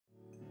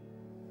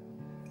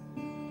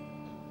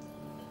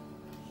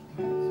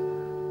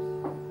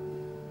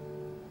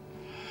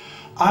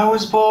I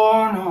was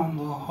born on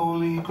the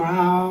holy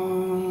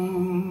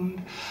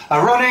ground,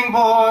 a running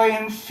boy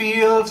in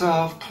fields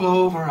of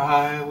clover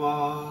I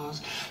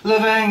was,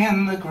 living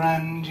in the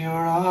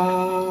grandeur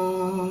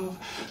of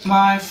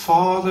my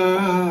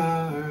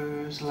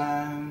father's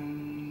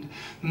land.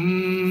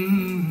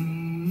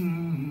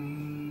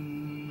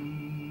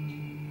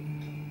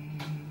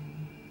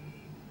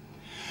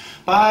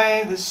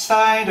 By the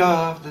side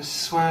of the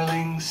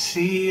swirling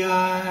sea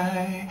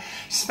I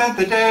spent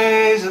the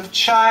days of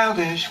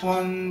childish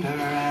wonder,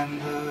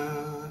 and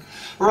the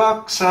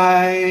rocks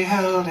I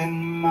held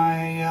in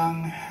my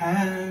young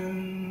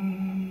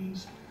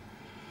hands,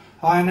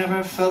 oh, I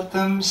never felt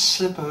them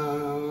slip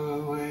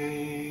away.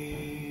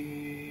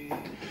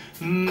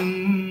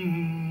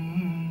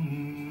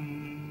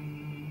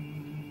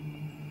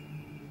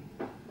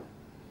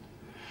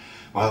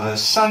 Well, the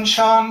sun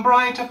shone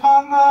bright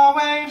upon the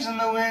waves, and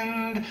the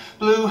wind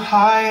blew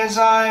high as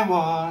I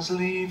was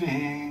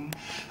leaving,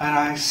 and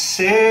I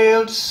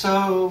sailed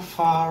so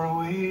far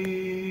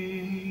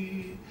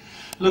away,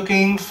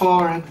 looking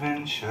for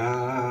adventure.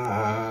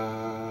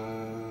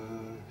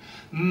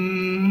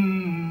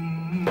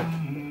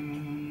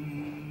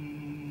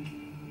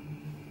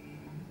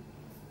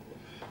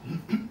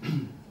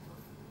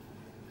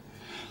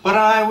 But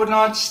I would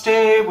not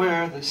stay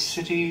where the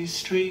city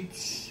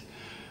streets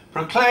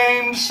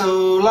proclaimed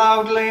so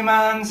loudly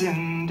man's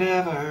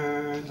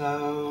endeavor,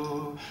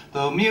 though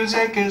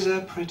music is a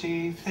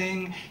pretty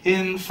thing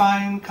in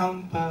fine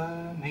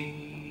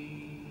company.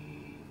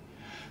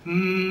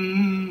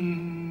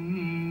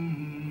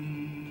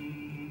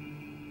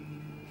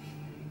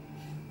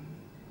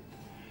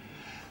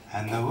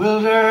 And the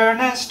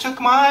wilderness took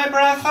my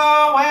breath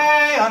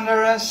away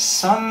under a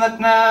sun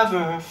that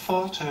never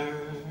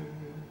falters.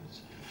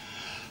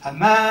 A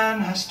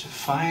man has to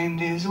find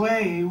his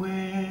way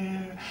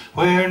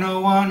where no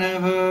one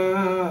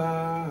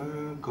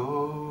ever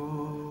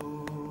goes.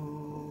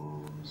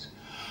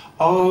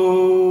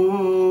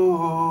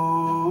 Oh.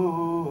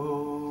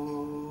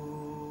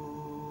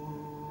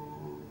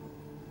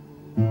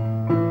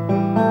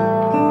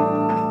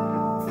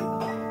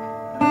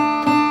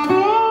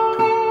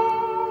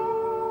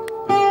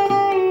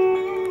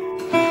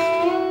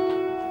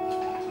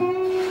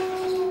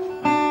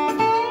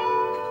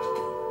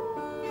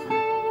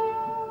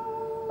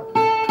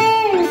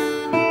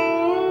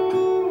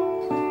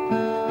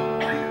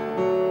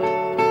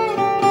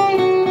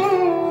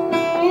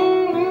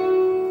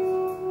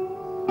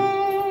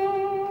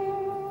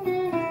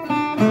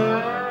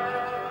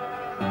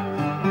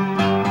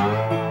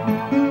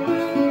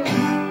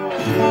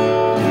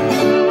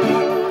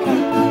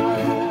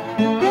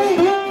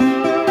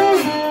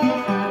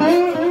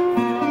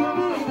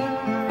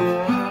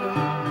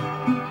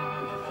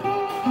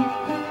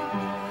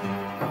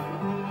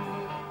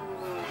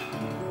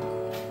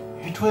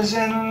 It was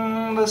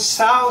in the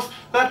south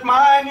that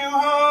my new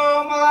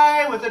home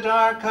lay, with a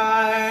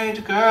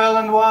dark-eyed girl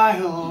and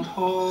wild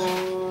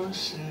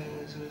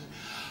horses, with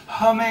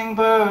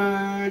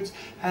hummingbirds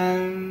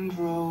and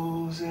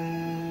roses,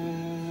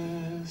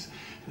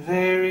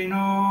 there in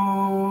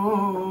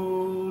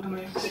old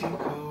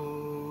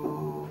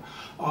Mexico.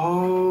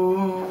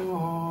 Oh.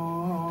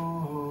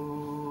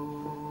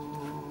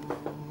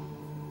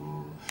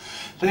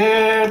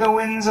 There the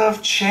winds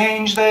of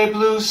change, they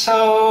blew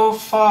so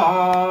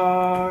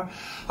far,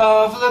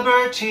 of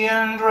liberty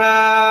and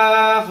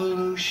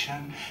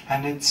revolution,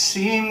 and it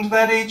seemed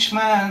that each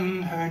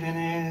man heard in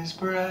his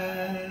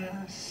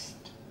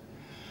breast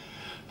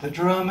the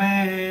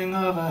drumming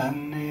of a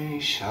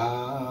nation.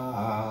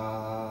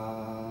 Oh,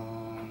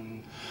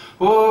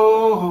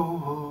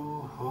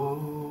 oh,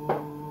 oh.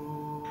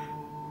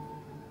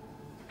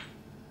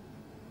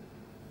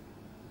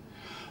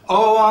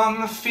 Oh,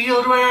 on the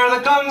field where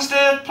the guns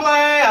did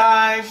play,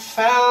 I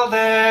fell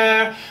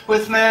there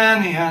with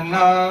many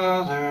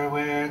another,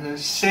 where the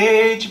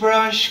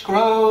sagebrush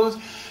grows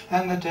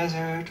and the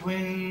desert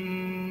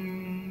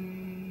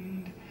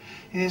wind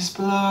is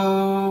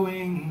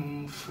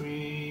blowing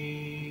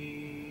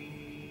free,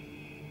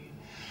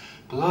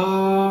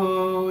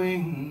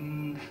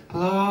 blowing,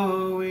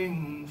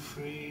 blowing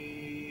free.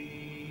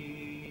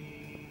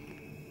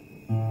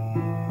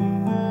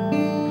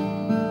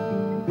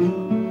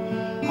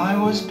 I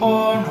was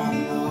born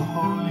on the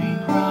holy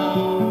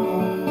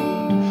ground,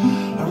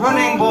 a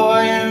running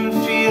boy in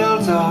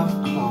fields of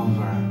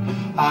clover.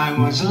 I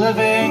was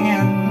living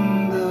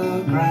in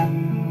the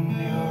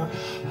grandeur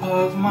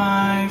of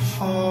my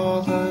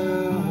father's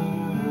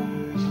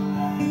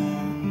land.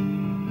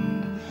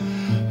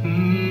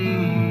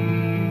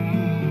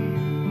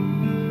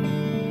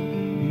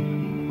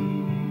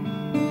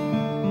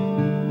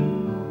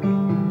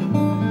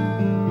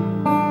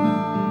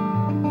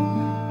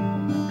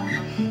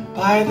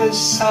 By the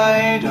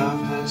side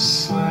of the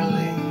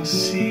swirling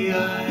sea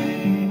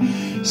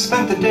I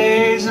spent the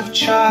days of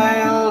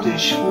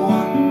childish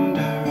wonder,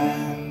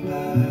 and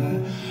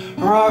the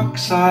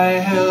rocks I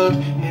held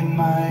in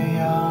my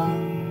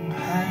young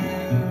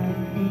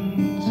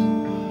hands,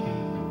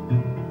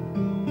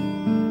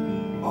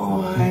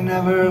 oh, I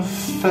never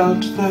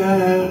felt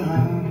them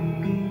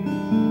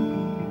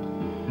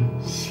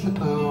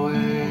slip away.